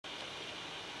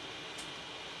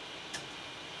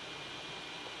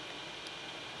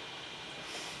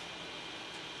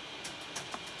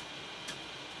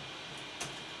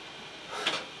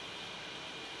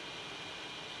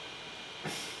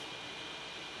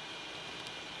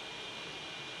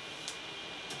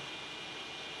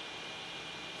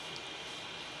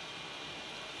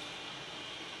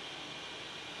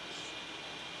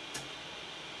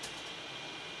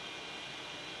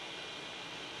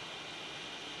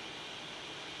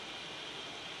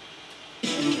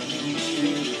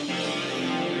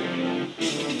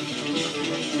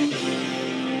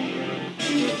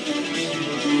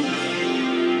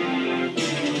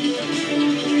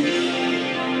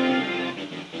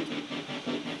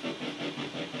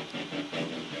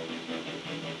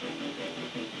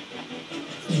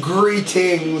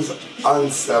Greetings,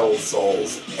 unsettled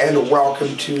souls, and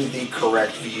welcome to the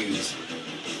Correct Views.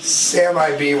 Sam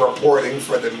I.B. reporting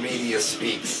for the Media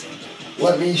Speaks.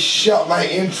 Let me shut my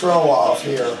intro off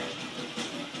here.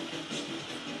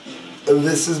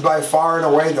 This is by far and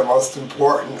away the most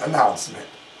important announcement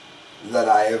that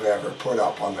I have ever put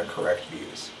up on the Correct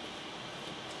Views.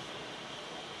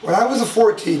 When I was a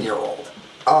 14-year-old,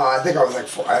 I think I was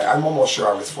I'm almost sure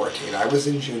I was 14. I was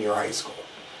in junior high school.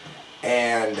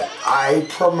 And I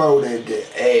promoted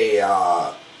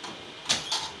a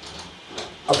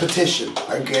petition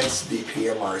against the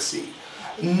PMRC,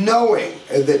 knowing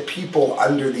that people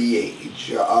under the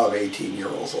age of 18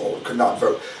 years old could not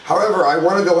vote. However, I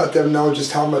wanted to let them know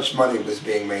just how much money was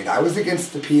being made. I was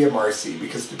against the PMRC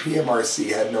because the PMRC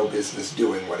had no business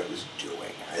doing what it was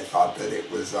doing. I thought that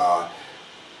it was,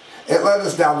 it led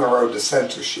us down the road to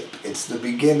censorship. It's the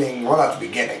beginning, well, not the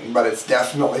beginning, but it's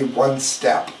definitely one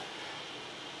step.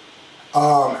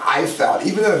 I felt,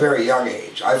 even at a very young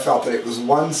age, I felt that it was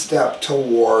one step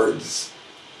towards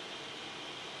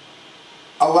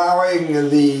allowing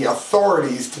the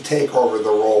authorities to take over the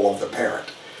role of the parent.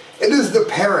 It is the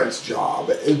parent's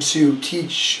job to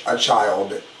teach a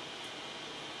child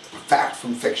fact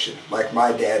from fiction, like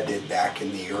my dad did back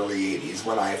in the early 80s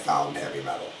when I found heavy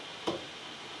metal.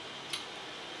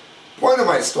 Point of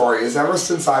my story is ever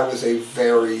since I was a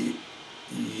very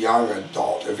young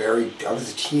adult, I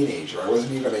was a teenager. I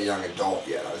wasn't even a young adult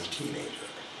yet. I was a teenager.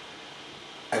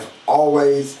 I've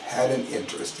always had an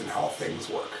interest in how things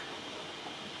work.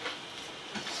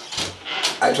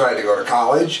 I tried to go to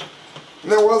college.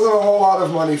 There wasn't a whole lot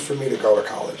of money for me to go to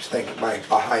college. Thank my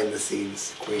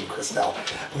behind-the-scenes Queen Christelle.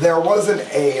 There wasn't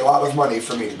a lot of money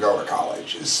for me to go to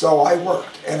college. So I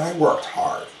worked, and I worked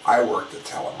hard. I worked at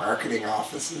telemarketing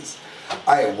offices.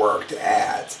 I worked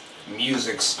at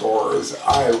music stores.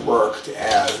 I worked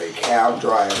as a cab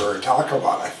driver. Talk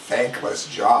about a thankless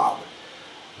job.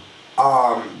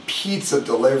 Pizza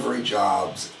delivery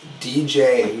jobs,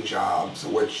 DJing jobs,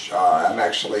 which I'm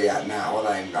actually at now,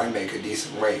 and I make a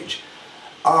decent wage.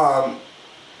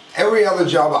 Every other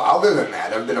job other than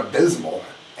that have been abysmal,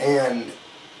 and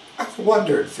I've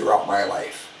wondered throughout my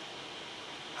life,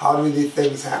 how do these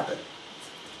things happen?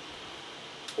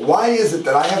 Why is it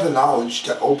that I have the knowledge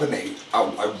to open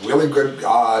a really good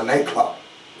nightclub?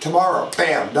 Tomorrow,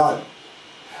 bam, done.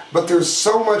 But there's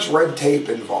so much red tape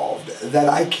involved that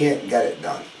I can't get it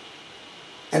done.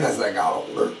 And as I got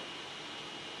older,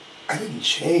 I didn't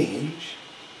change.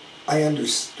 I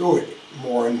understood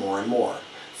more and more and more.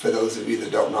 For those of you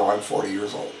that don't know, I'm 40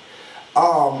 years old.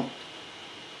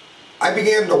 I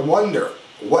began to wonder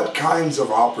what kinds of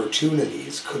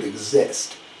opportunities could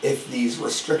exist if these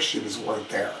restrictions weren't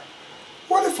there.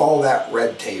 What if all that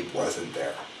red tape wasn't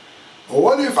there?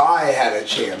 What if I had a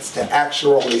chance to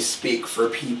actually speak for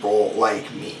people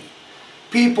like me?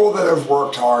 People that have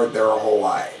worked hard their whole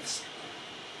lives.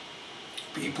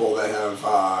 People that have,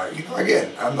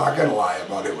 again, I'm not going to lie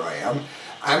about who I am.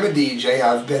 I'm a DJ,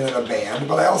 I've been in a band,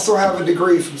 but I also have a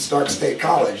degree from Stark State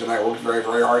College, and I worked very,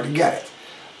 very hard to get it.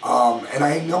 And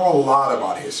I know a lot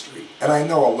about history, and I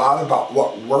know a lot about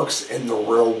what works in the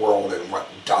real world and what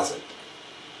doesn't.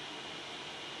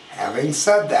 Having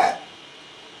said that,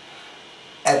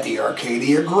 at the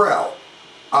Arcadia Grill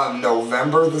on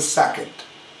November the 2nd,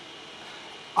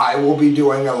 I will be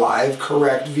doing a live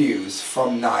Correct Views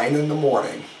from 9 in the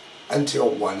morning until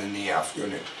 1 in the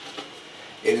afternoon.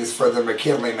 It is for the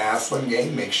McKinley-Massillon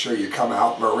game. Make sure you come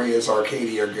out. Maria's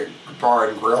Arcadia Bar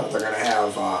and Grill. They're going to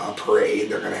have a parade.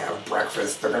 They're going to have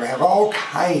breakfast. They're going to have all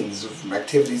kinds of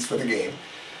activities for the game.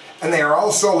 And they are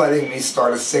also letting me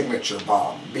start a signature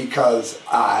bomb because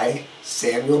I,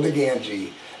 Samuel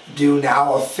Gangi, do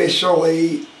now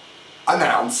officially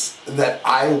announce that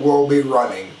I will be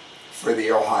running for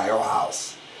the Ohio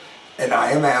House. And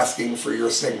I am asking for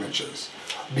your signatures.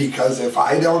 Because if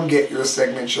I don't get your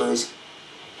signatures,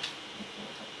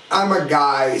 I'm a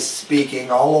guy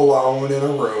speaking all alone in a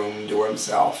room to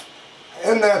himself,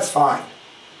 and that's fine.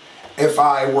 If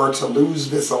I were to lose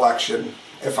this election,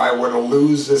 if I were to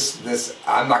lose this,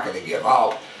 I'm not going to give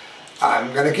up.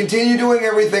 I'm going to continue doing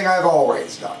everything I've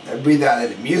always done, be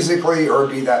that musically or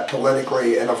be that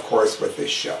politically, and of course with this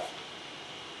show.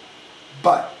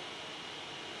 But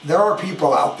there are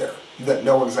people out there that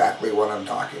know exactly what I'm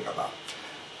talking about.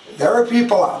 There are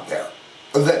people out there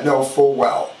that know full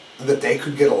well that they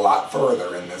could get a lot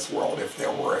further in this world if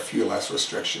there were a few less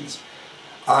restrictions.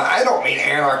 I don't mean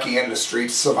anarchy in the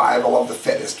streets, survival of the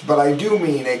fittest, but I do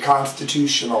mean a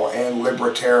constitutional and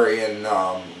libertarian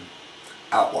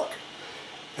outlook.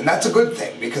 And that's a good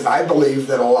thing, because I believe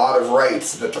that a lot of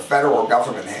rights that the federal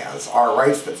government has are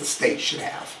rights that the state should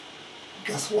have.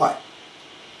 guess what?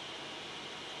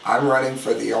 I'm running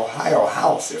for the Ohio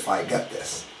House if I get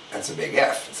this. That's a big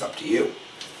if. It's up to you.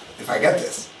 If I get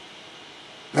this.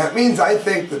 That means I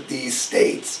think that these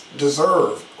states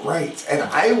deserve rights. And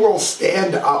I will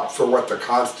stand up for what the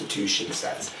Constitution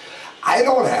says. I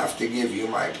don't have to give you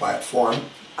my platform.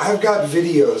 I've got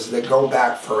videos that go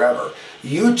back forever.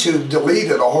 YouTube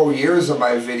deleted a whole years of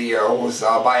my videos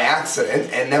by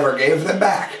accident and never gave them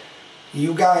back.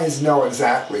 You guys know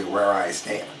exactly where I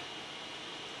stand.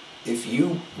 If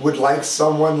you would like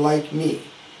someone like me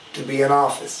to be in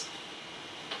office,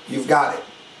 you've got it.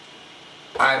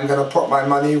 I'm going to put my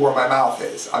money where my mouth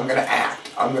is. I'm going to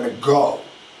act. I'm going to go.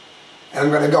 And I'm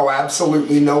going to go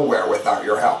absolutely nowhere without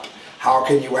your help. How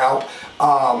can you help?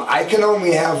 I can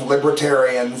only have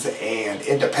libertarians and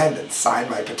independents sign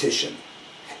my petition.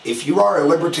 If you are a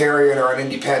libertarian or an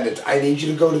independent, I need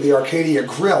you to go to the Arcadia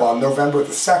Grill on November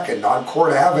the 2nd on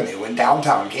Court Avenue in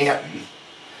downtown Canton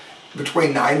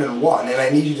between 9 and 1, and I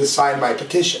need you to sign my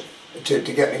petition to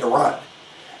get me to run.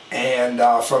 And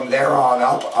from there on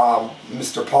up,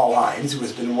 Mr. Paul Hines, who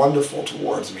has been wonderful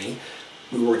towards me,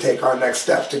 we will take our next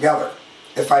step together.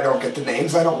 If I don't get the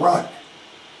names, I don't run.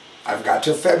 I've got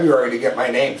till February to get my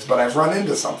names, but I've run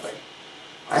into something.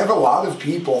 I have a lot of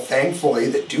people, thankfully,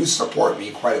 that do support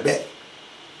me quite a bit.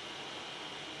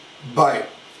 But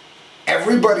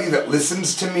everybody that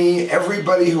listens to me,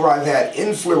 everybody who I've had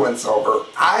influence over,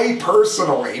 I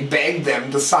personally begged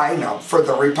them to sign up for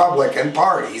the Republican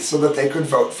Party so that they could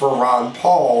vote for Ron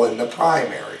Paul in the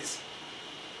primaries.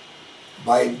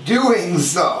 By doing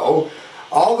so,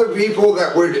 all the people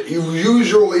that would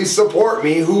usually support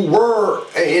me who were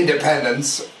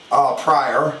independents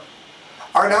prior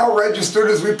are now registered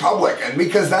as Republican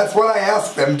because that's what I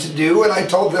asked them to do, and I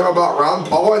told them about Ron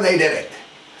Paul and they did it.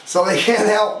 So they can't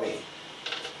help me.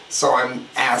 So I'm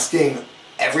asking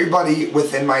everybody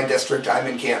within my district, I'm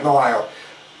in Canton, Ohio,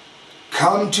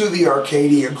 come to the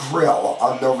Arcadia Grill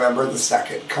on November the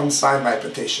 2nd. Come sign my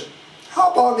petition.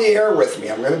 Hop on the air with me.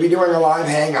 I'm going to be doing a live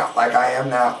hangout like I am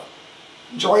now.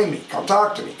 Join me. Come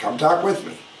talk to me. Come talk with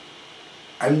me.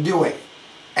 I'm doing it.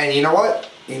 And you know what?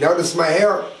 You notice my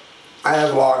hair? I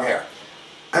have long hair.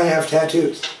 I have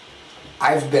tattoos.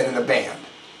 I've been in a band.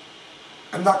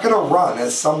 I'm not going to run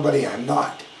as somebody I'm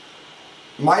not.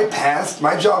 My past,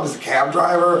 my job as a cab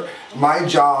driver, my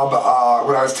job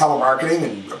when I was telemarketing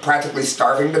and practically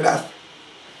starving to death,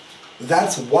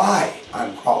 that's why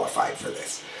I'm qualified for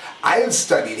this. I have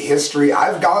studied history,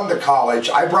 I've gone to college,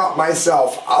 I brought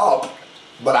myself up,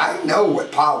 but I know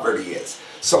what poverty is.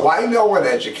 So I know what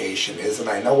education is, and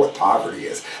I know what poverty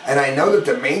is. And I know that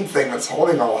the main thing that's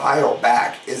holding Ohio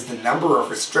back is the number of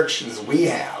restrictions we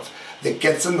have that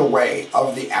gets in the way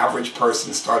of the average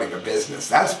person starting a business.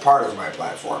 That's part of my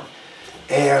platform.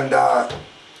 And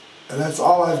that's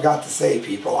all I've got to say,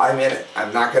 people. I'm in it.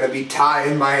 I'm not going to be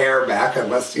tying my hair back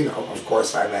unless, you know, of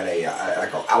course I'm at a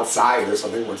like outside or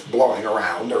something where it's blowing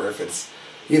around, or if it's,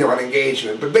 you know, an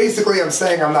engagement. But basically I'm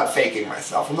saying I'm not faking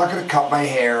myself. I'm not going to cut my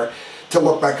hair to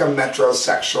look like a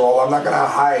metrosexual. I'm not going to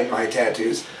hide my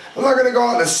tattoos. I'm not going to go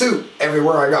out in a suit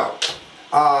everywhere I go.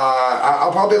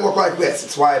 I'll probably look like this.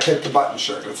 It's why I picked a button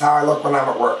shirt. It's how I look when I'm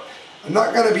at work. I'm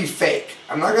not going to be fake.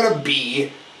 I'm not going to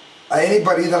be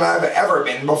anybody that I've ever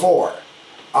been before.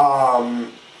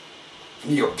 Some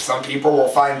people will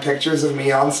find pictures of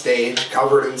me on stage,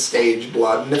 covered in stage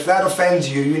blood, and if that offends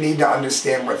you, you need to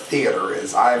understand what theater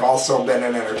is. I've also been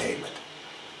in entertainment.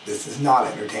 This is not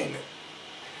entertainment.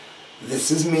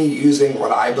 This is me using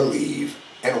what I believe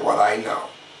and what I know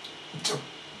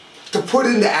to put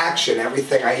into action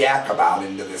everything I yak about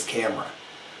into this camera.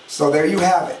 So there you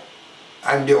have it.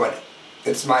 I'm doing it.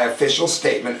 It's my official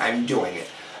statement. I'm doing it.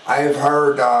 I have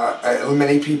heard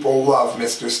many people love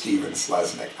Mr. Steven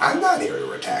Slesnick. I'm not here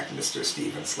to attack Mr.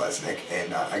 Steven Slesnick,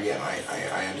 and again,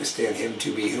 I understand him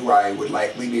to be who I would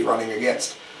likely be running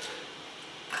against.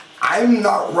 I'm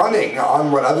not running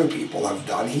on what other people have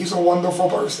done. He's a wonderful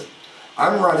person.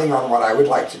 I'm running on what I would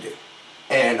like to do,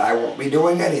 and I won't be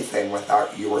doing anything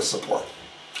without your support.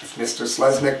 If Mr.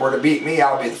 Slesnick were to beat me,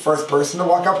 I'll be the first person to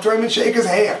walk up to him and shake his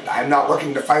hand. I'm not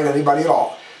looking to fight anybody at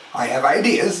all. I have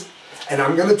ideas, and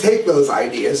I'm going to take those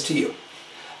ideas to you.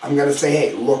 I'm going to say,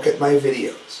 hey, look at my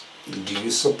videos. Do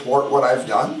you support what I've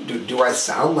done? Do I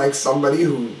sound like somebody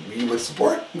who you would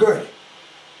support? Good.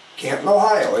 Canton,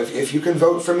 Ohio, if you can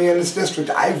vote for me in this district,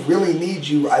 I really need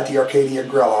you at the Arcadia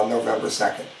Grill on November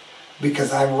 2nd.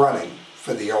 Because I'm running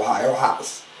for the Ohio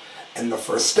House. And the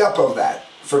first step of that,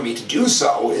 for me to do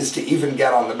so, is to even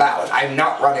get on the ballot. I'm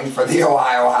not running for the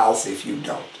Ohio House if you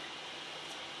don't.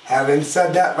 Having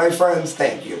said that, my friends,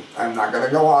 thank you. I'm not going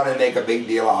to go on and make a big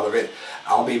deal out of it.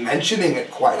 I'll be mentioning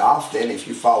it quite often. If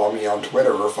you follow me on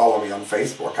Twitter or follow me on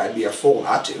Facebook, I'd be a fool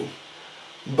not to.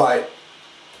 But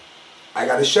I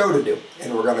got a show to do,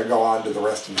 and we're going to go on to the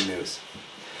rest of the news.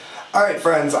 All right,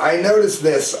 friends, I noticed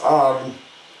this.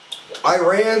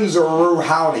 Iran's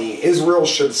Rouhani, Israel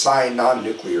should sign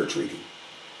non-nuclear treaty.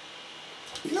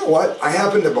 You know what? I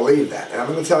happen to believe that, and I'm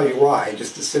going to tell you why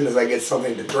just as soon as I get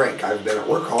something to drink. I've been at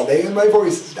work all day, and my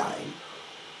voice is dying.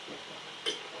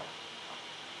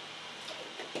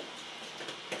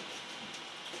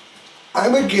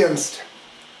 I'm against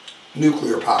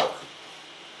nuclear power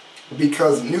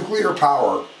because nuclear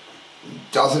power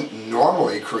doesn't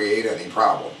normally create any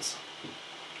problems.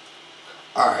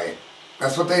 Alright,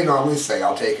 that's what they normally say,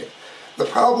 I'll take it. The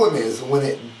problem is when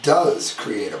it does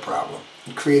create a problem,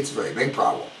 it creates a very big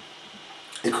problem.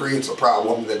 It creates a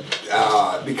problem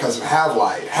that, because of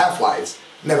half-lives,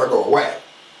 never go away.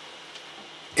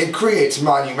 It creates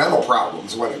monumental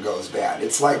problems when it goes bad.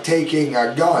 It's like taking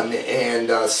a gun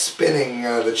and spinning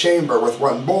the chamber with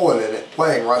one bullet in it,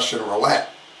 playing Russian roulette.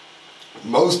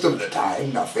 Most of the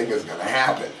time, nothing is going to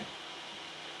happen.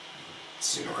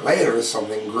 Sooner or later,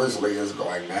 something grisly is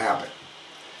going to happen.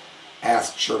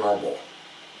 Ask Chernobyl.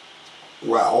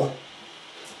 Well,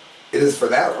 it is for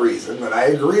that reason that I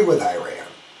agree with Iran.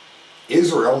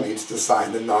 Israel needs to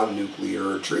sign the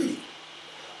non-nuclear treaty.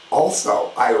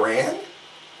 Also, Iran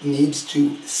needs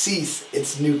to cease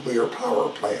its nuclear power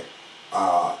plant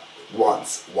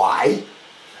once. Why?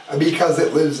 Because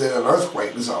it lives in an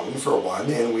earthquake zone, for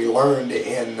one, and we learned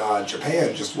in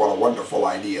Japan just what a wonderful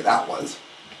idea that was.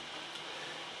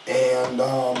 And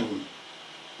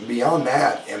beyond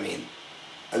that, I mean,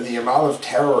 the amount of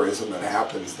terrorism that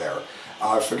happens there.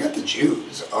 Forget the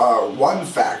Jews. One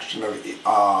faction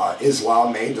of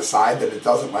Islam may decide that it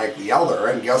doesn't like the other,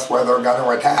 and guess where they're going to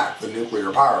attack? The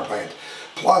nuclear power plant.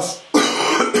 Plus,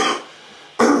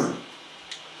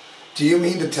 do you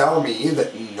mean to tell me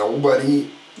that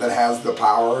nobody that has the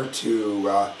power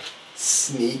to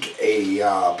sneak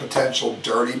a potential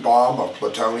dirty bomb of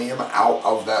plutonium out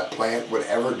of that plant would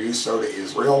ever do so to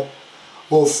Israel?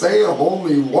 Well, say I'm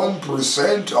only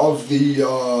 1% of the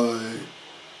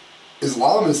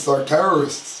Islamists are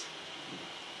terrorists.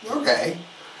 Okay.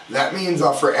 That means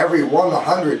for every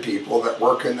 100 people that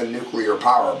work in the nuclear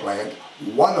power plant,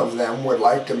 one of them would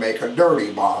like to make a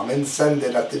dirty bomb and send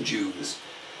it at the Jews.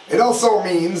 It also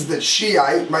means that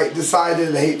Shiite might decide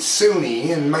to hate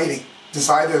Sunni and might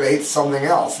decide to hate something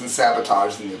else and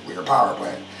sabotage the nuclear power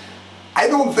plant. I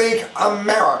don't think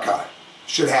America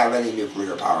should have any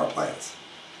nuclear power plants.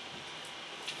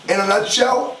 In a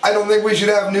nutshell, I don't think we should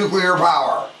have nuclear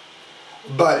power.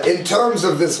 But in terms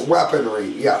of this weaponry,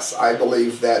 yes, I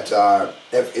believe that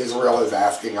if Israel is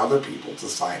asking other people to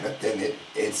sign it, then it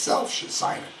itself should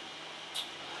sign it.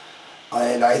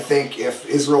 And I think if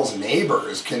Israel's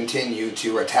neighbors continue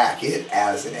to attack it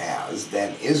as it has,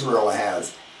 then Israel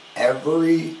has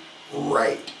every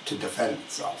right to defend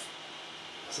itself.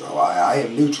 So I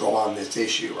am neutral on this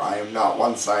issue. I am not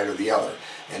one side or the other.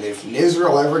 And if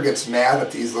Israel ever gets mad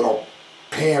at these little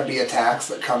PMD attacks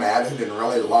that come at it and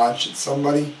really launch at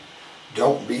somebody,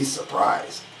 don't be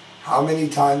surprised. How many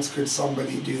times could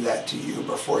somebody do that to you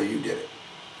before you did it?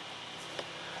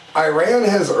 Iran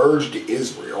has urged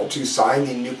Israel to sign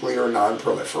the Nuclear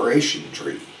Non-Proliferation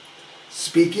Treaty.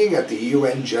 Speaking at the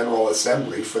UN General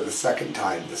Assembly for the second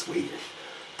time this week,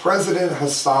 President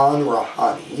Hassan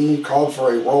Rouhani called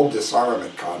for a world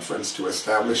disarmament conference to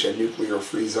establish a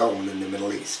nuclear-free zone in the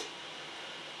Middle East.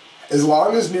 As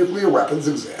long as nuclear weapons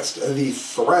exist, the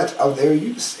threat of their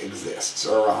use exists,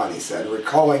 Rouhani said,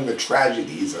 recalling the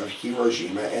tragedies of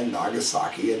Hiroshima and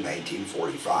Nagasaki in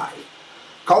 1945.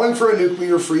 Calling for a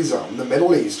nuclear-free zone in the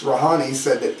Middle East, Rouhani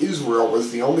said that Israel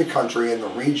was the only country in the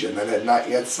region that had not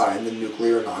yet signed the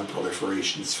Nuclear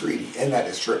Non-Proliferation Treaty, and that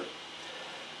is true.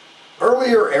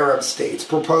 Earlier Arab states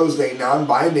proposed a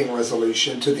non-binding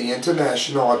resolution to the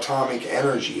International Atomic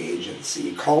Energy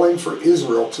Agency calling for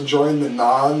Israel to join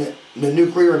the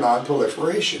Nuclear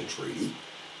Non-Proliferation Treaty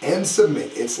and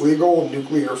submit its legal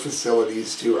nuclear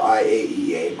facilities to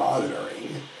IAEA monitoring.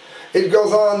 It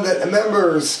goes on that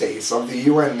member states of the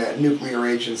UN Nuclear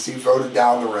Agency voted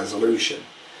down the resolution.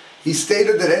 He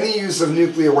stated that any use of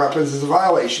nuclear weapons is a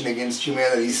violation against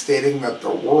humanity, stating that the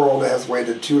world has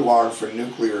waited too long for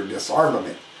nuclear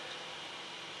disarmament.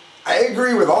 I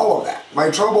agree with all of that. My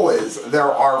trouble is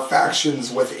there are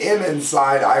factions within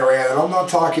inside Iran, and I'm not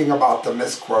talking about the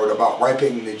misquote about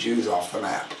wiping the Jews off the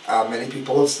map. Many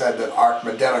people have said that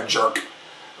Ahmadinejad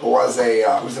was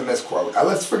a misquote.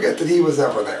 Let's forget that he was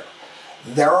ever there.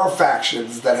 There are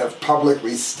factions that have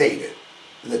publicly stated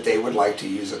that they would like to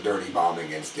use a dirty bomb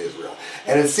against Israel.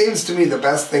 And it seems to me the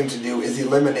best thing to do is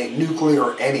eliminate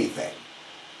nuclear anything.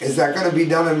 Is that going to be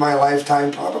done in my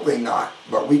lifetime? Probably not.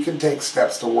 But we can take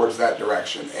steps towards that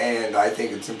direction, and I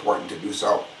think it's important to do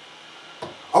so.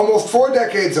 Almost 4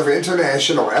 decades of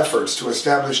international efforts to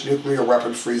establish nuclear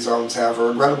weapon-free zones have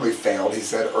regrettably failed. He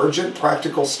said urgent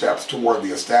practical steps toward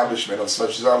the establishment of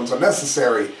such zones are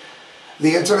necessary.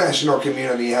 The international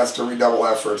community has to redouble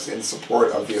efforts in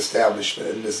support of the establishment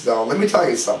in this zone. Let me tell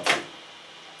you something.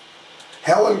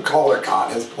 Helen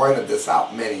Caldicott has pointed this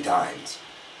out many times.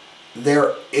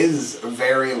 There is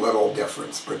very little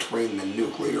difference between the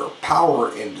nuclear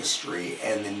power industry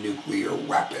and the nuclear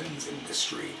weapons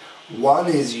industry. One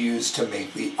is used to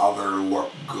make the other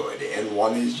look good, and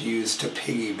one is used to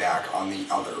piggyback on the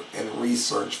other and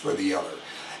research for the other.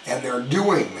 And they're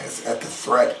doing this at the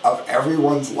threat of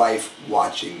everyone's life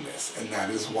watching this, and that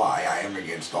is why I am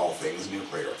against all things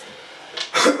nuclear.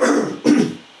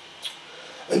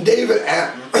 And David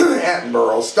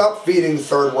Attenborough, stop feeding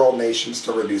third world nations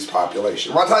to reduce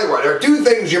population. Well, I'll tell you what, there are 2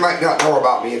 things you might not know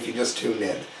about me if you just tune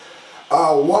in.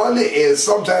 One is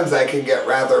sometimes I can get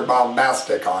rather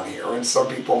bombastic on here, and some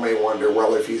people may wonder,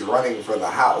 well, if he's running for the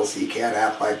House, he can't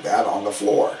act like that on the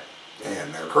floor.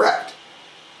 And they're correct.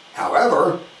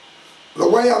 However, the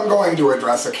way I'm going to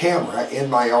address a camera in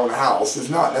my own house is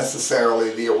not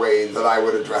necessarily the way that I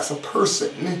would address a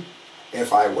person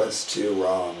if I was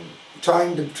to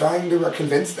trying to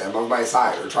convince them of my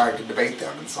side or trying to debate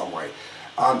them in some way.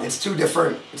 It's two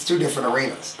different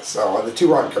arenas, so the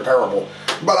two aren't comparable.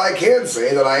 But I can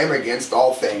say that I am against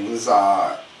all things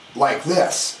like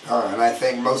this, and I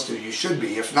think most of you should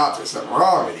be. If not, there's something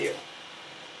wrong with you.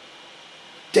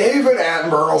 David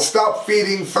Attenborough, stop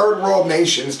feeding third world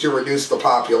nations to reduce the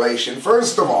population.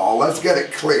 First of all, let's get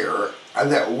it clear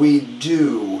that we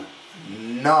do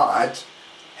not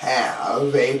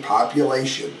have a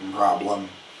population problem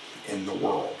in the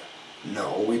world.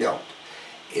 No, we don't.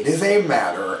 It is a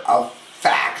matter of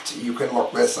fact. You can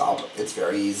look this up. It's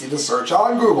very easy to search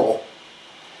on Google.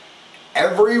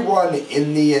 Everyone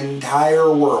in the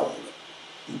entire world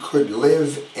could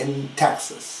live in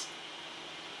Texas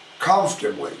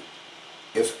comfortably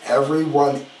if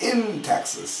everyone in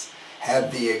Texas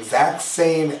had the exact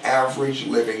same average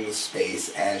living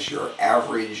space as your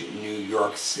average New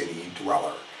York City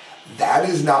dweller. That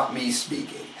is not me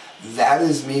speaking. That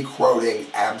is me quoting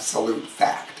absolute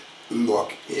fact.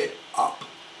 Look it up.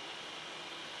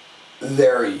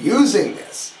 They're using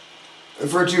this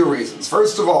for 2 reasons.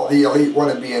 First of all, the elite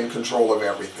want to be in control of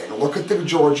everything. Look at the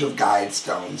George of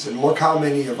Guidestones, and look how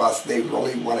many of us they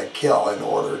really want to kill in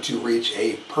order to reach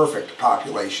a perfect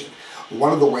population.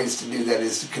 One of the ways to do that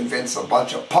is to convince a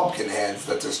bunch of pumpkin heads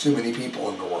that there's too many people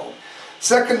in the world.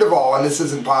 Second of all, and this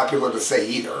isn't popular to say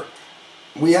either,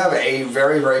 we have a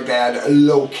very, very bad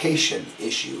location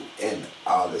issue in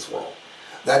this world.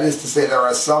 That is to say, there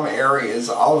are some areas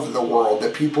of the world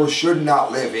that people should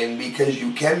not live in because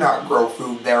you cannot grow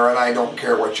food there, and I don't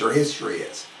care what your history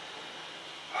is.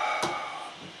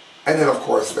 And then, of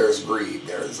course, there's greed.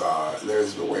 There's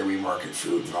the way we market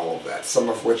food and all of that, some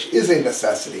of which is a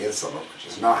necessity and some of which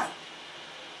is not.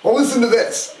 Well, listen to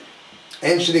this.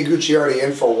 Anthony Gucciardi,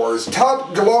 InfoWars.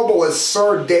 Top globalist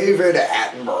Sir David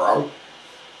Attenborough,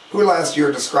 who last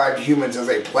year described humans as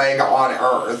a plague on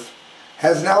Earth,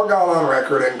 has now gone on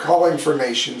record in calling for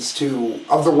nations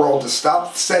of the world to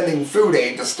stop sending food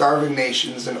aid to starving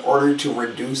nations in order to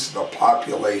reduce the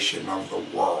population of the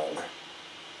world.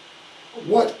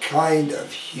 What kind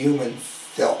of human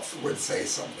filth would say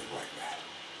something like that?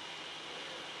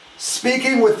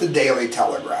 Speaking with the Daily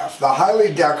Telegraph, the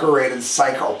highly decorated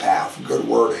psychopath, good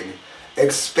wording,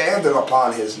 expanded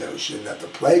upon his notion that the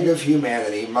plague of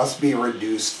humanity must be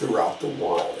reduced throughout the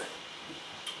world.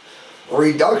 A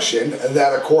reduction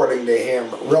that, according to him,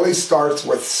 really starts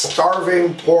with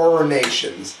starving poorer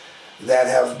nations that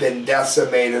have been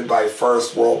decimated by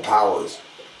first world powers.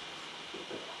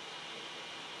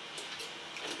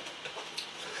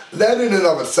 That in and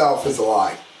of itself is a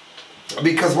lie.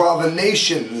 Because while the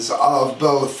nations of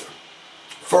both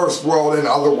first world and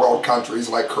other world countries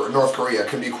like North Korea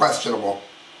can be questionable,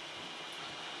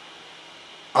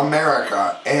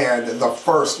 America and the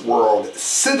first world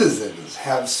citizens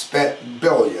have spent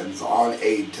billions on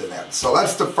aid to them. So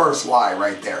that's the first lie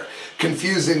right there,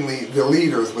 confusing the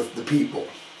leaders with the people.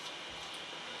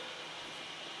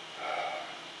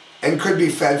 And could be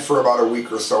fed for about a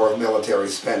week or so of military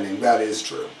spending. That is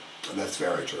true. That's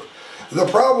very true. The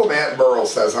problem, Attenborough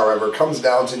says, however, comes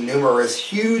down to numerous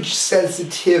huge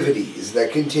sensitivities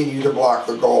that continue to block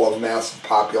the goal of massive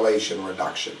population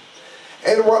reduction.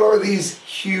 And what are these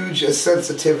huge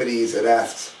sensitivities, it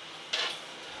asks?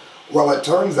 Well, it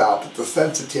turns out that the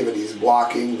sensitivities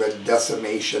blocking the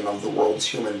decimation of the world's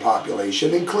human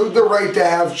population include the right to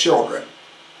have children.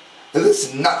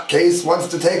 This nutcase wants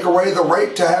to take away the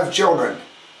right to have children.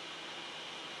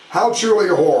 How truly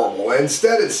horrible.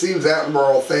 Instead, it seems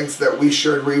Attenborough thinks that we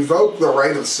should revoke the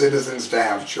right of citizens to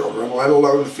have children, let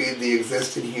alone feed the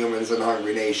existing humans in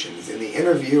hungry nations. In the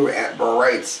interview, Attenborough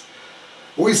writes,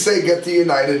 "We say get the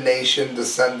United Nations to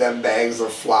send them bags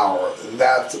of flour.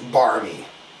 That's barmy."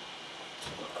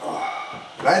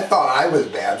 And I thought I was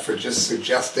bad for just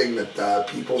suggesting that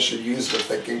people should use the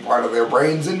thinking part of their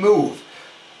brains and move.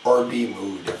 Or be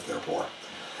moved if they're poor.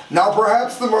 Now,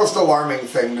 perhaps the most alarming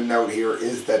thing to note here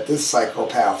is that this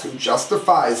psychopath who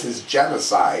justifies his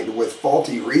genocide with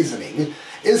faulty reasoning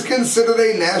is considered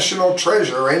a national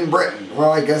treasure in Britain.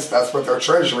 Well, I guess that's what their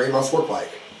treasury must look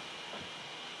like.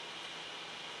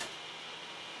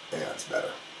 Yeah, it's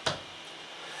better.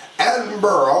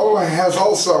 Attenborough has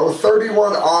also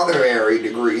 31 honorary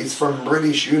degrees from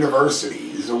British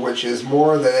universities, which is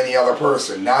more than any other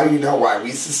person. Now you know why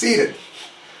we seceded.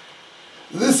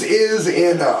 This is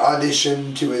in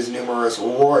addition to his numerous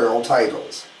royal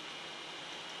titles.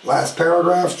 Last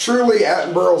paragraph. Truly,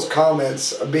 Attenborough's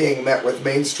comments being met with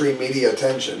mainstream media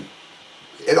attention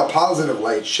in a positive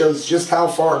light shows just how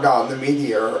far gone the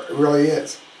media really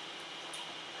is.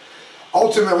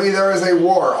 Ultimately, there is a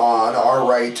war on our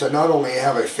right to not only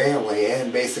have a family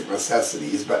and basic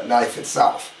necessities, but life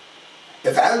itself.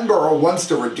 If Attenborough wants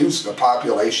to reduce the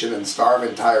population and starve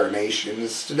entire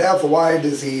nations to death, why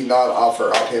does he not offer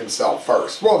up himself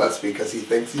first? Well, that's because he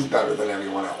thinks he's better than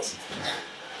everyone else.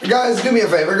 Guys, do me a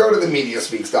favor, go to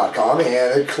themediaspeaks.com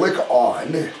and click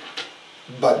on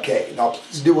Bud K. Now,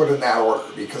 please do it in that order,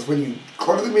 because when you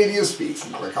go to the Media Speaks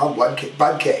and click on Bud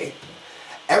K,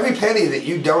 every penny that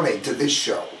you donate to this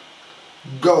show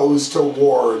goes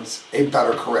towards a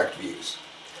better correct views.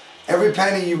 Every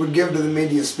penny you would give to the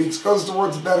Media Speaks goes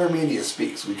towards better Media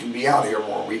Speaks. We can be out here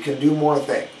more. We can do more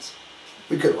things.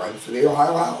 We could run for the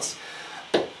Ohio House.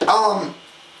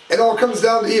 It all comes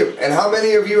down to you. And how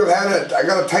many of you have had I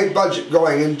got a tight budget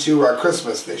going into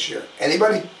Christmas this year?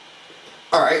 Anybody?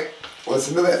 All right,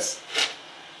 listen to this.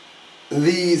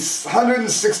 The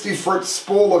 160-foot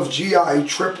spool of GI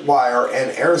tripwire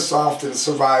and airsoft and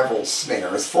survival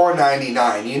snares,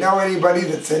 $4.99. You know anybody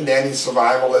that's into any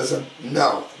survivalism?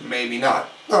 No, maybe not.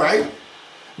 All right.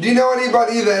 Do you know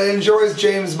anybody that enjoys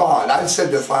James Bond? I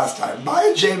said this last time. Buy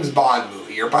a James Bond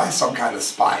movie or buy some kind of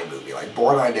spy movie like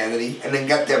Bourne Identity, and then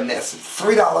get them this. It's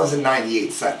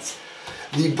 $3.98.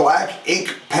 The black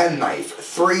ink pen knife,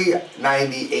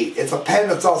 $3.98. It's a pen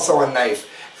that's also a knife.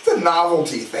 It's a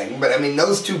novelty thing, but I mean,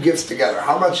 those two gifts together,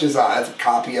 how much is that's a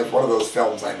copy of one of those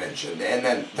films I mentioned, and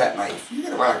then that knife? You're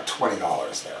going to around like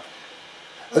 $20 there.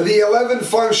 The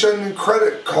 11-function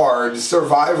credit card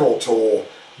survival tool,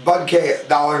 Bud K,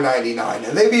 $1.99,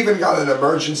 and they've even got an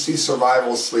emergency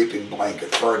survival sleeping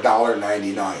blanket for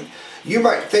 $1.99. You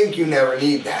might think you never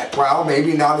need that. Well,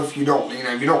 maybe not if you don't,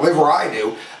 if you don't live where I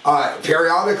do.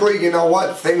 Periodically, you know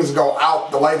what? Things go out,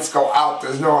 the lights go out,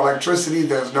 there's no electricity,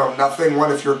 there's no nothing.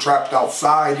 What if you're trapped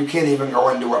outside? You can't even go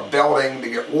into a building to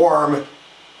get warm.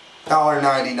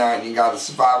 $1.99, you got a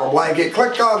survival blanket.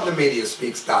 Click on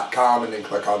themediaspeaks.com and then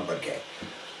click on Bud K.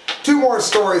 Two more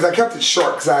stories. I kept it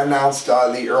short because I announced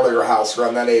the earlier house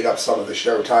run. That ate up some of the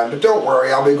show time. But don't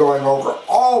worry, I'll be going over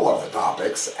all of the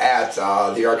topics at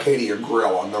the Arcadia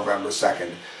Grill on November 2nd.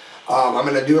 I'm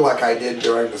going to do like I did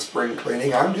during the spring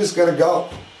cleaning. I'm just going to go.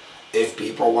 If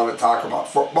people want to talk about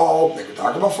football, they can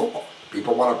talk about football.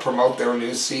 People want to promote their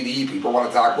new CD. People want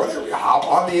to talk whatever. You hop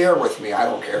on the air with me. I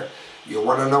don't care. You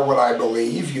want to know what I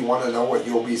believe. You want to know what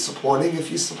you'll be supporting if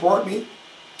you support me.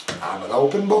 I'm an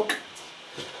open book.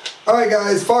 Alright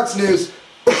guys, Fox News.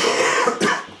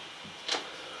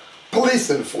 Police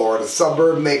in Florida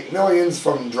suburb make millions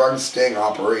from drug sting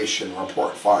operation,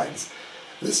 report finds.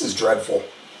 This is dreadful.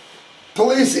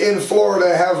 Police in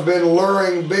Florida have been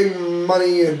luring big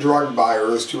money drug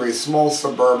buyers to a small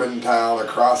suburban town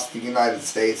across the United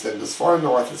States and as far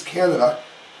north as Canada,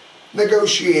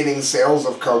 negotiating sales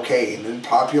of cocaine in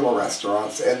popular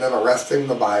restaurants and then arresting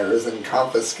the buyers and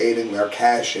confiscating their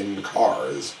cash in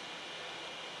cars.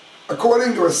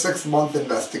 According to a 6-month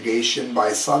investigation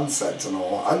by Sun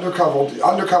Sentinel,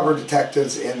 undercover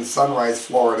detectives in Sunrise,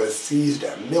 Florida seized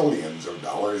millions of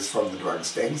dollars from the drug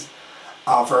stings,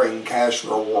 offering cash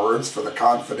rewards for the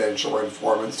confidential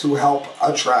informants who help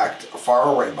attract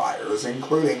faraway buyers,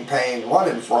 including paying one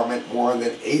informant more than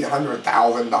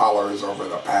 $800,000 over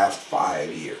the past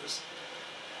 5 years.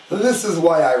 This is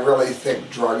why I really think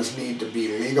drugs need to be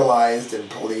legalized and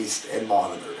policed and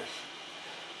monitored.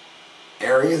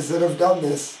 Areas that have done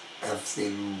this, I've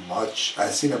seen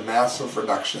a massive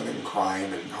reduction in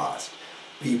crime and cost.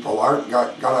 People aren't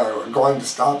going to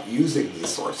stop using these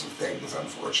sorts of things,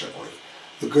 unfortunately.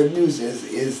 The good news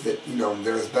is that, you know,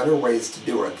 there's better ways to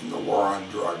do it than the war on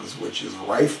drugs, which is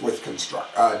rife with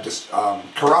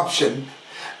corruption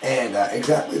and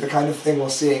exactly the kind of thing we're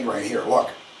seeing right here. Look,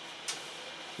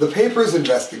 the paper's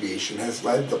investigation has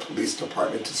led the police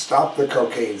department to stop the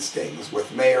cocaine stings,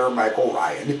 with Mayor Michael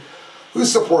Ryan, who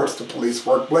supports the police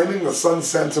work, blaming the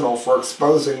Sun-Sentinel for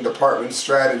exposing department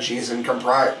strategies and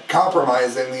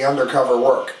compromising the undercover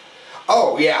work.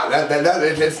 Oh yeah,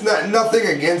 it's nothing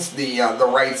against the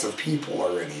rights of people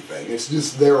or anything. It's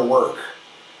just their work.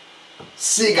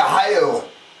 Siga Heil.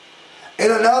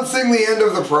 In announcing the end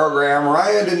of the program,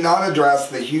 Ryan did not address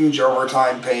the huge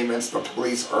overtime payments the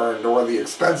police earned or the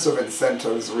expensive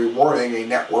incentives rewarding a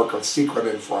network of secret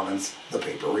informants, the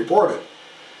paper reported.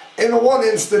 In one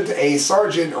instant, a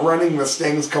sergeant running the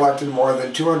stings collected more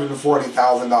than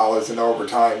 $240,000 in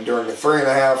overtime during a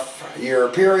 3.5-year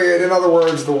period. In other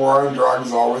words, the war on drugs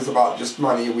is always about just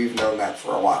money. We've known that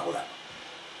for a while now.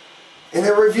 In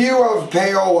a review of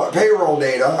payroll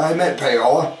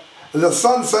data, the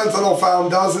Sun-Sentinel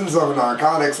found dozens of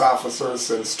narcotics officers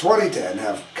since 2010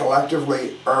 have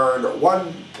collectively earned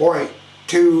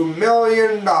 $1.2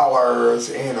 million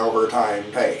in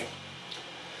overtime pay.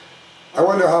 I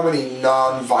wonder how many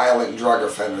non-violent drug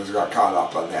offenders got caught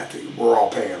up on that we're all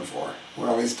paying for.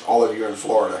 Well, at least all of you in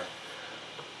Florida.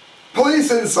 Police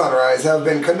in Sunrise have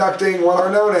been conducting what are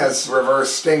known as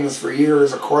reverse stings for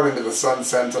years, according to the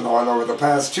Sun-Sentinel, and over the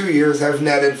past 2 years have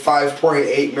netted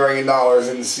 $5.8 million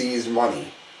in seized money.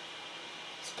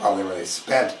 That's probably what they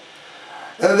spent.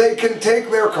 They can take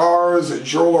their cars,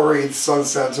 jewelry,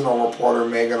 Sun-Sentinel reporter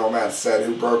Megan Omet said,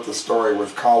 who broke the story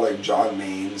with colleague John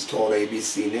Maines, told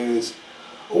ABC News.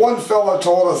 One fella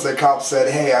told us the cop said,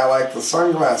 "Hey, I like the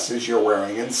sunglasses you're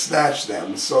wearing," and snatched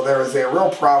them. So there is a real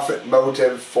profit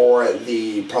motive for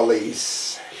the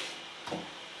police,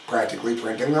 practically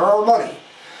printing their own money.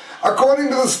 According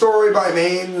to the story by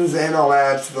Maines and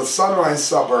Omet, the Sunrise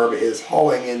suburb is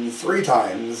hauling in 3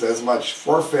 times as much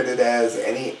forfeited as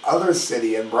any other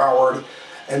city in Broward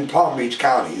and Palm Beach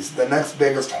counties. The next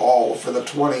biggest haul for the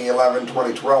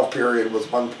 2011-2012 period was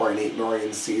 $1.8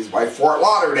 million seized by Fort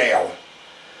Lauderdale.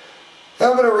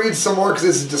 I'm going to read some more because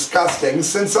this is disgusting.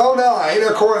 Since 2009,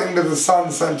 according to the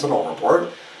Sun-Sentinel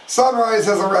report, Sunrise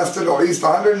has arrested at least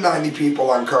 190 people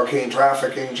on cocaine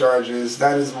trafficking charges.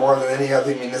 That is more than any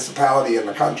other municipality in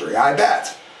the country, I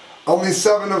bet. Only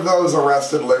 7 of those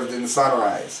arrested lived in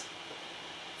Sunrise.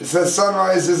 It says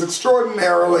Sunrise is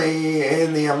extraordinarily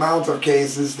in the amount of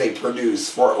cases they produce,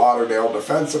 Fort Lauderdale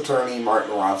defense attorney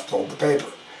Martin Roth told the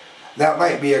paper. That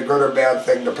might be a good or bad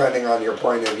thing depending on your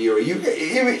point of view.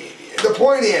 The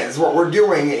point is, what we're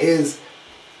doing is,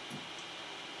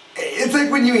 it's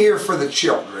like when you hear for the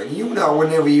children. You know,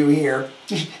 whenever you hear,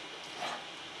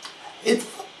 it's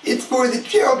for the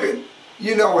children.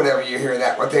 You know, whenever you hear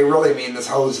that, what they really mean is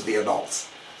hose the adults.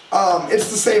 It's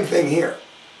the same thing here.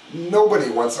 Nobody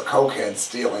wants a cokehead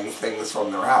stealing things from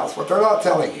their house. What they're not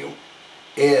telling you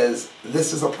is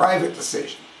this is a private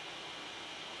decision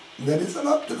that isn't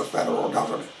up to the federal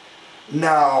government.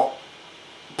 Now,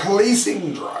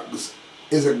 policing drugs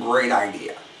is a great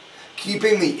idea.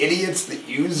 Keeping the idiots that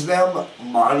use them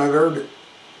monitored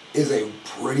is a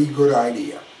pretty good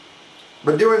idea.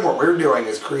 But doing what we're doing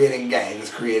is creating gangs,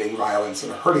 creating violence,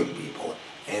 and hurting people.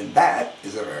 And that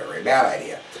is a very, very bad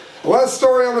idea. Last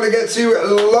story I'm going to get to,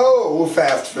 low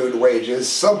fast food wages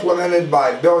supplemented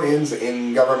by billions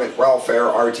in government welfare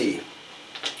RT.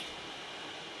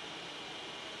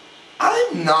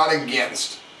 I'm not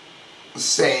against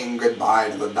saying goodbye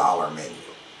to the dollar menu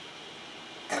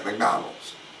at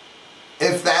McDonald's,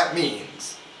 if that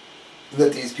means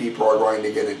that these people are going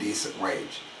to get a decent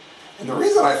wage. And the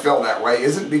reason I feel that way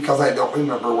isn't because I don't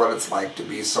remember what it's like to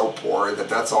be so poor that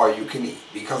that's all you can eat.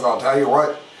 Because I'll tell you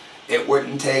what, it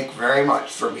wouldn't take very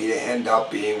much for me to end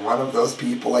up being one of those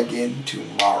people again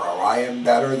tomorrow. I am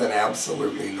better than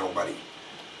absolutely nobody.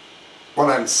 What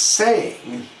I'm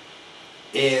saying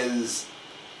is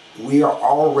we are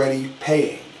already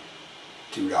paying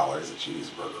 $2 a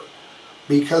cheeseburger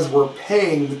because we're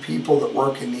paying the people that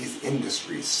work in these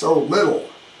industries so little.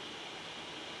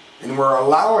 And we're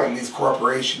allowing these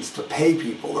corporations to pay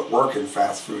people that work in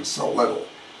fast food so little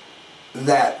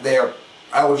that they're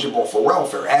eligible for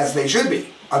welfare, as they should be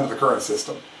under the current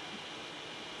system.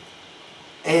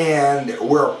 And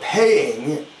we're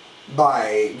paying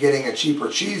by getting a cheaper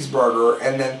cheeseburger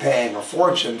and then paying a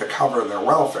fortune to cover their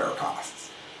welfare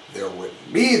costs. There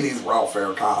wouldn't be these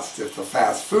welfare costs if the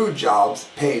fast food jobs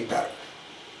paid better.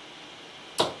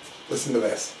 Listen to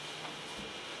this.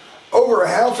 Over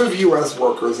half of U.S.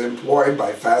 workers employed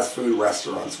by fast food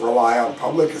restaurants rely on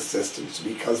public assistance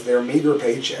because their meager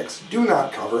paychecks do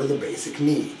not cover the basic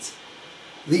needs.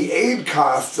 The aid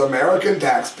costs American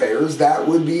taxpayers, that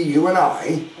would be you and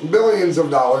I, billions of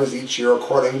dollars each year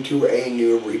according to a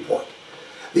new report.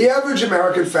 The average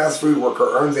American fast food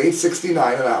worker earns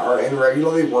 $8.69 an hour and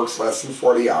regularly works less than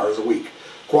 40 hours a week,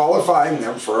 qualifying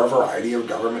them for a variety of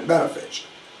government benefits.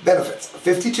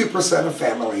 52% of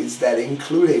families that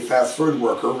include a fast food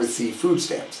worker receive food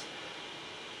stamps,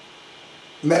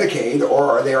 Medicaid,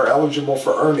 or they are eligible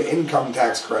for earned income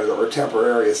tax credit or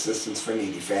temporary assistance for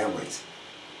needy families.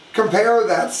 Compare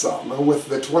that sum with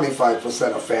the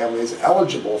 25% of families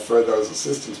eligible for those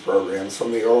assistance programs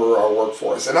from the overall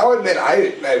workforce. And I'll admit,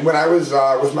 when I was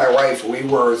with my wife, we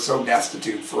were so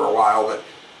destitute for a while that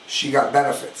she got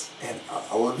benefits. And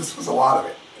this was a lot of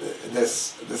it.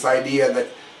 This idea that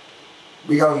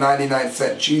we got a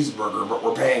 99-cent cheeseburger, but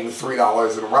we're paying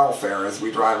 $3 in welfare as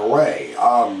we drive away.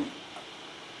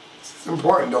 It's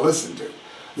important to listen to.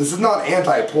 This is not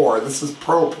anti-poor, this is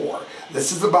pro-poor.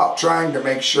 This is about trying to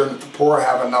make sure that the poor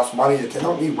have enough money that they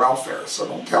don't need welfare. So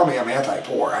don't tell me I'm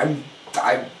anti-poor.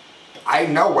 I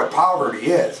know what poverty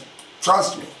is.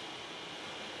 Trust me.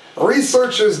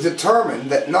 Researchers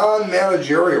determined that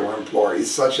non-managerial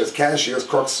employees such as cashiers,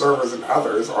 cooks, servers, and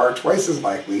others are twice as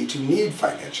likely to need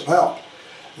financial help.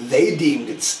 They deemed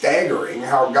it staggering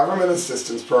how government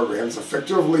assistance programs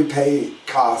effectively pay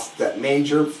costs that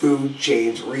major food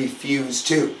chains refuse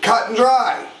to. Cut and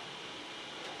dry!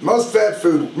 Most fast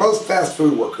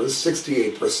food workers,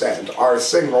 68%, are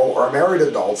single or married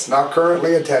adults not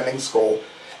currently attending school,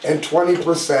 and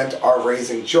 20% are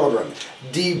raising children,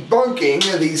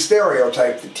 debunking the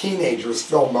stereotype that teenagers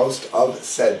fill most of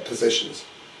said positions.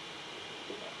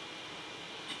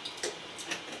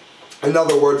 In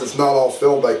other words, it's not all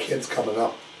filled by kids coming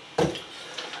up.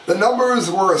 The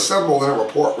numbers were assembled in a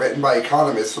report written by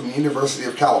economists from the University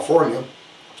of California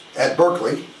at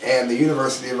Berkeley and the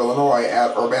University of Illinois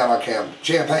at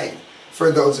Urbana-Champaign,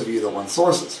 for those of you that want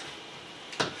sources.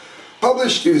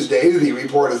 Published Tuesday, the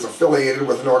report is affiliated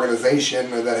with an organization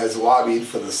that has lobbied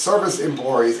for the Service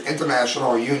Employees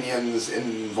International Union's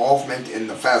involvement in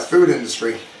the fast food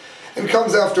industry, and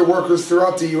comes after workers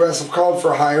throughout the U.S. have called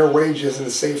for higher wages and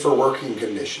safer working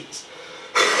conditions.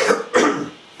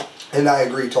 And I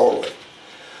agree totally.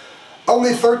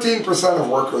 Only 13% of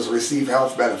workers receive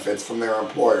health benefits from their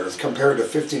employers, compared to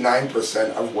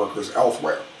 59% of workers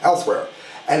elsewhere.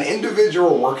 An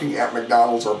individual working at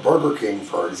McDonald's or Burger King,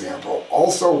 for example,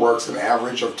 also works an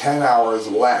average of 10 hours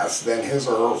less than his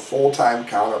or her full-time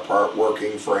counterpart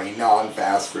working for a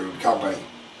non-fast food company.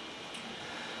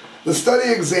 The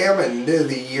study examined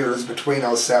the years between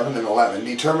 2007 and 2011,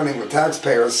 determining that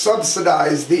taxpayers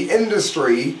subsidized the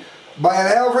industry by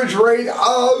an average rate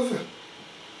of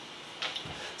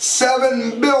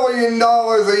 $7 billion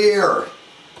a year.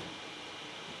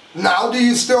 Now, do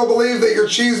you still believe that your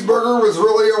cheeseburger was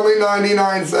really only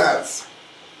 99 cents?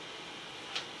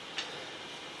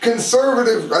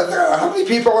 Conservative, how many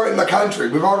people are in the country?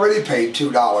 We've already paid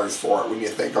 $2 for it when you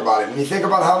think about it. When you think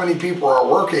about how many people are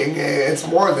working, it's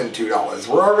more than $2.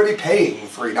 We're already paying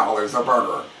 $3 a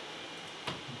burger.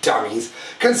 Dummies.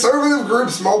 Conservative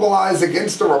groups mobilized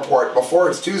against the report before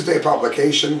its Tuesday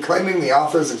publication, claiming the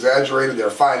authors exaggerated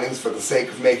their findings for the sake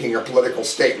of making a political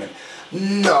statement.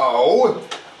 No.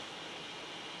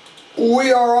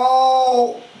 We are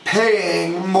all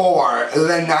paying more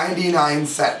than 99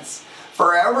 cents.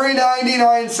 For every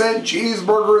 99-cent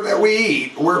cheeseburger that we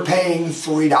eat, we're paying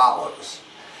 $3.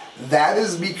 That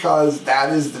is because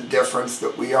that is the difference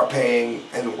that we are paying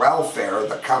in welfare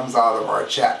that comes out of our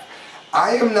check.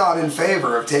 I am not in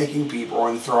favor of taking people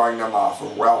and throwing them off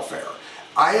of welfare.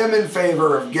 I am in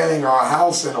favor of getting our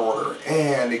house in order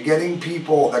and getting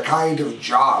people the kind of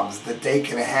jobs that they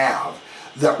can have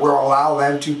that will allow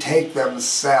them to take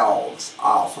themselves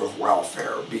off of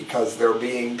welfare because they're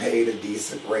being paid a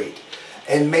decent rate.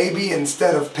 And maybe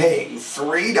instead of paying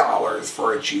 $3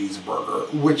 for a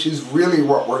cheeseburger, which is really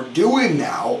what we're doing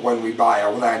now when we buy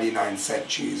a 99-cent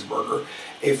cheeseburger,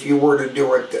 if you were to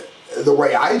do it the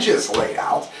way I just laid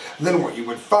out, then what you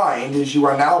would find is you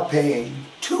are now paying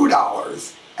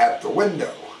 $2 at the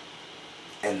window.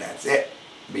 And that's it,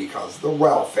 because the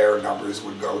welfare numbers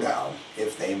would go down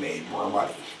if they made more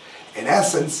money. In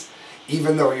essence,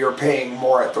 even though you're paying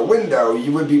more at the window,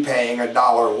 you would be paying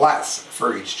 $1 less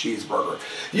for each cheeseburger.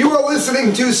 You are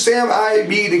listening to Sam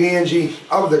I.B. de Gangi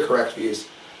of The Correct Views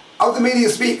of The Media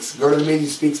Speaks. Go to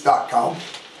themediaspeaks.com.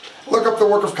 Look up the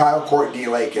work of Kyle, Court D.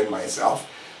 Lake, and myself.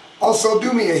 Also,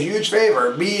 do me a huge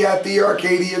favor. Be at the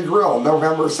Arcadia Grill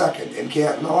November 2nd in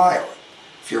Canton, Ohio.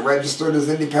 If you're registered as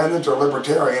independent or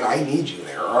libertarian, I need you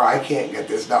there, or I can't get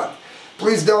this done.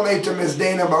 Please donate to Miss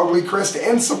Dana Mobley Christ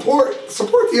and support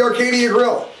the Arcadia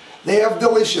Grill. They have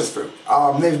delicious food.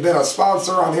 They've been a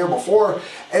sponsor on here before.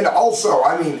 And also,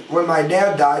 I mean, when my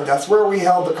dad died, that's where we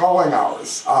held the calling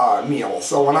hours meal.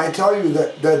 So when I tell you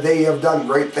that they have done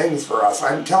great things for us,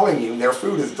 I'm telling you their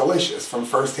food is delicious from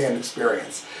firsthand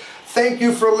experience. Thank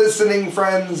you for listening,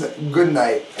 friends. Good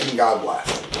night, and God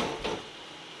bless.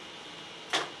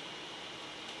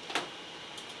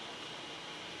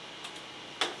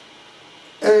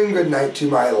 And good night to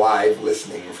my live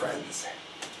listening friends.